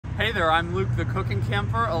Hey there, I'm Luke the Cookin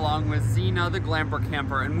camper along with ZENA the Glamper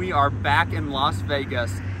camper, and we are back in Las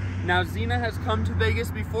Vegas. Now ZENA has come to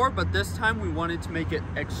Vegas before, but this time we wanted to make it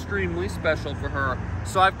extremely special for her.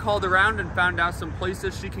 So I've called around and found out some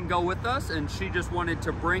places she can go with us, and she just wanted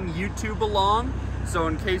to bring YouTube along. So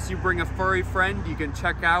in case you bring a furry friend, you can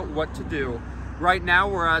check out what to do. Right now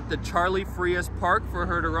we're at the Charlie Frias Park for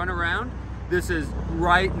her to run around. This is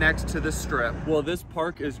right next to the Strip. Well, this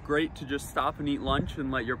park is great to just stop and eat lunch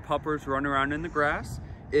and let your puppers run around in the grass.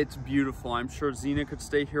 It's beautiful. I'm sure ZENA could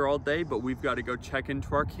stay here all day, but we've got to go check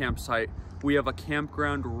into our campsite. We have a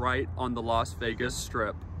campground right on the Las Vegas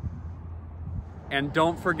Strip. And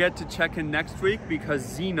don't forget to check in next week because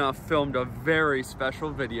ZENA filmed a very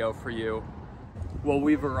special video for you. Well,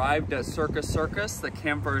 we've arrived at Circus Circus. The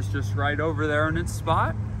camper is just right over there in its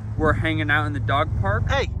spot. We're hanging out in the dog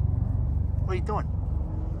park. Hey! What are you doing?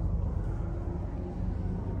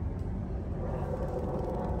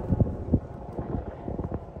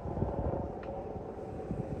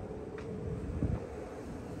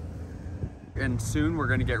 And soon we're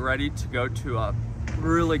gonna get ready to go to a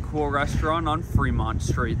really cool restaurant on Fremont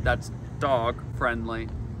Street that's dog friendly.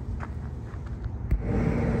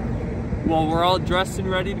 Well, we're all dressed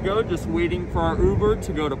and ready to go, just waiting for our Uber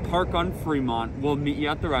to go to park on Fremont. We'll meet you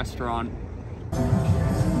at the restaurant.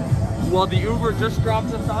 Well, the Uber just dropped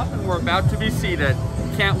us off and we're about to be seated.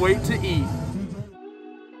 Can't wait to eat.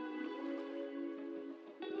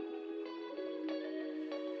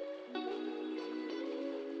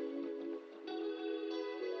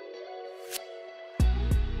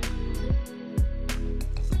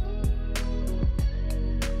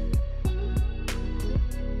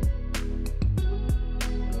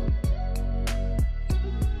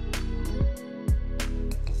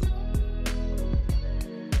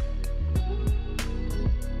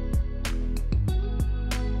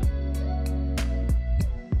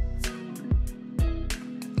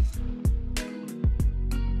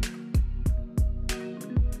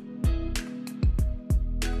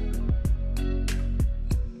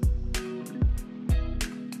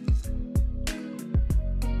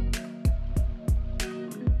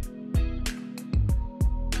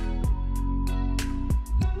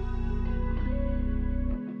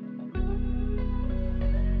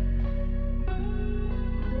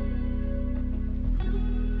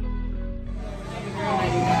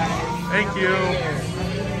 Thank you.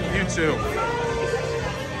 You too.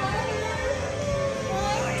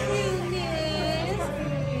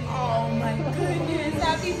 Oh my goodness.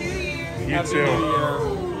 Happy New Year. You Happy too. New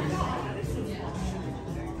Year.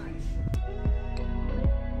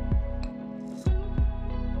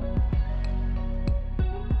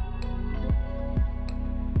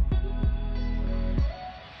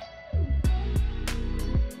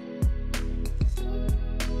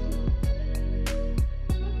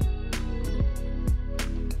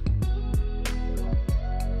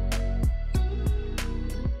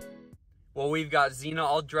 Well, we've got ZENA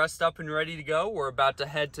all dressed up and ready to go. We're about to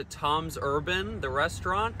head to Tom's Urban, the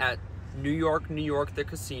restaurant at New York, the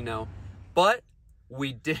casino. But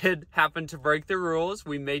we did happen to break the rules.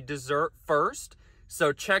 We made dessert first.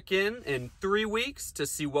 So check in 3 weeks to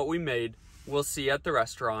see what we made. We'll see you at the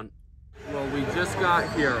restaurant. Well, we just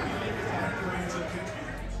got here.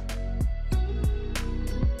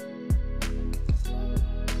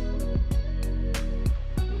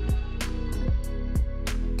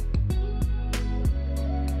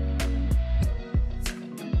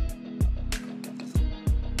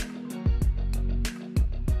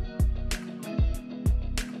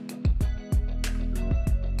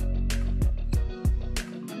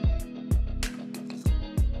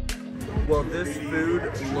 Well, this food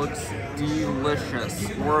looks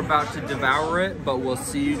delicious. We're about to devour it, but we'll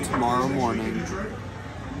see you tomorrow morning.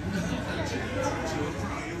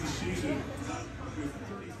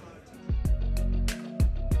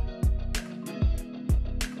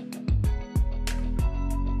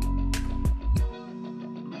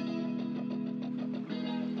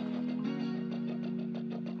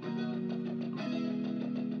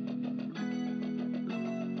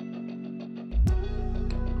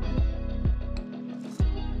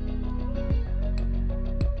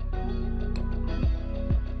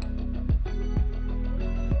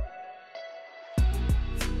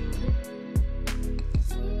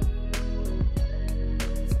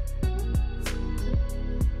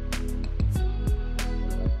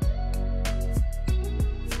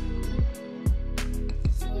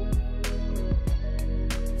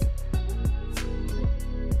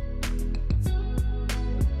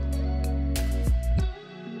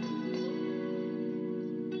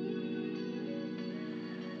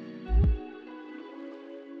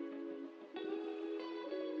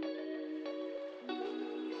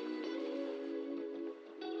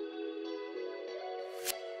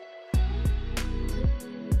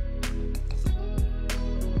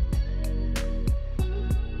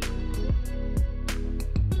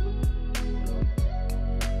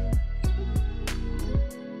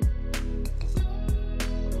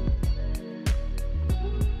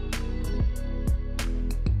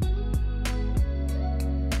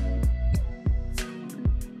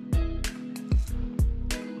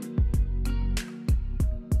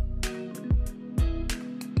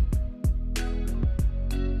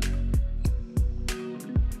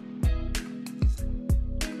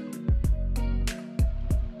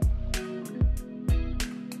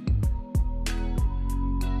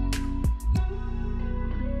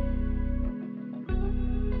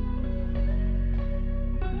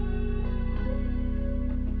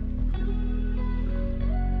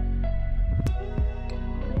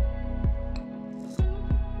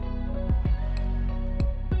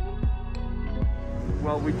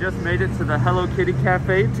 Well, we just made it to the Hello Kitty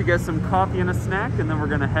Cafe to get some coffee and a snack, and then we're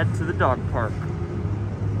gonna head to the dog park.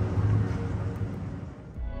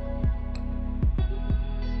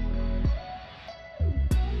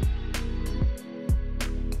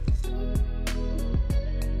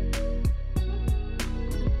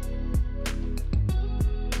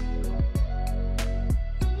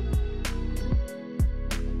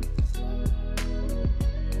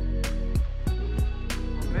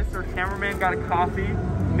 Cameraman got a coffee.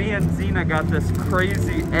 Me and ZENA got this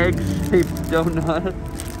crazy egg-shaped donut.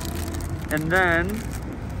 And then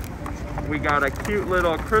we got a cute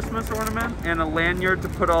little Christmas ornament and a lanyard to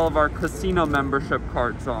put all of our casino membership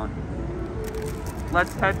cards on.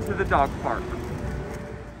 Let's head to the dog park.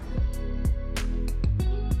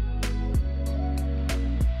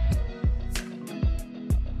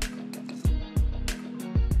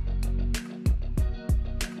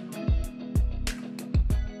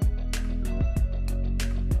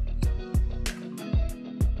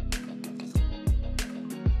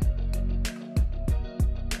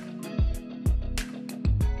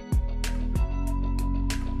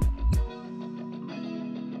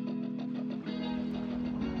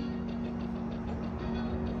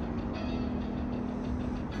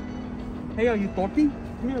 Hey, are you talking?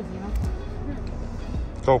 Come here, ZENA.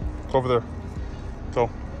 Go over there. Go.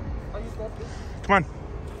 Are you talking? Come on,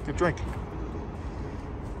 get a drink. Are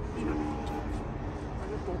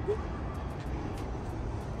you talking?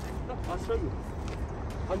 Look, I'll show you.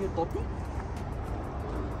 Are you talking?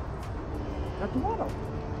 Not tomorrow.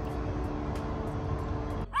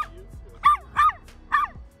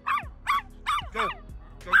 Go,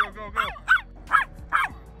 go, go, go, go.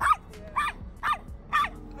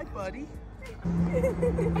 Hi, buddy.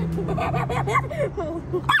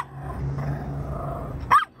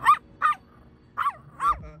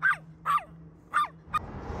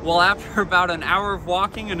 Well, after about an hour of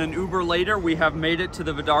walking and an Uber later, we have made it to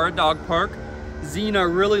the Vidara Dog Park. ZENA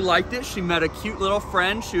really liked it. She met a cute little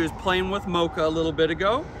friend. She was playing with Mocha a little bit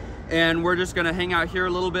ago. And we're just gonna hang out here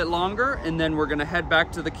a little bit longer, and then we're gonna head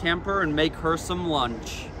back to the camper and make her some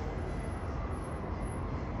lunch.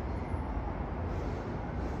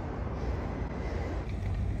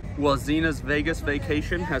 Well, ZENA's Vegas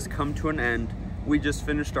vacation has come to an end. We just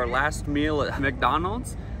finished our last meal at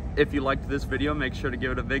McDonald's. If you liked this video, make sure to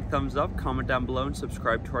give it a big thumbs up, comment down below, and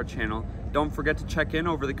subscribe to our channel. Don't forget to check in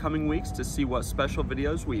over the coming weeks to see what special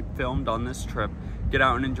videos we filmed on this trip. Get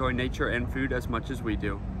out and enjoy nature and food as much as we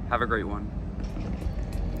do. Have a great one.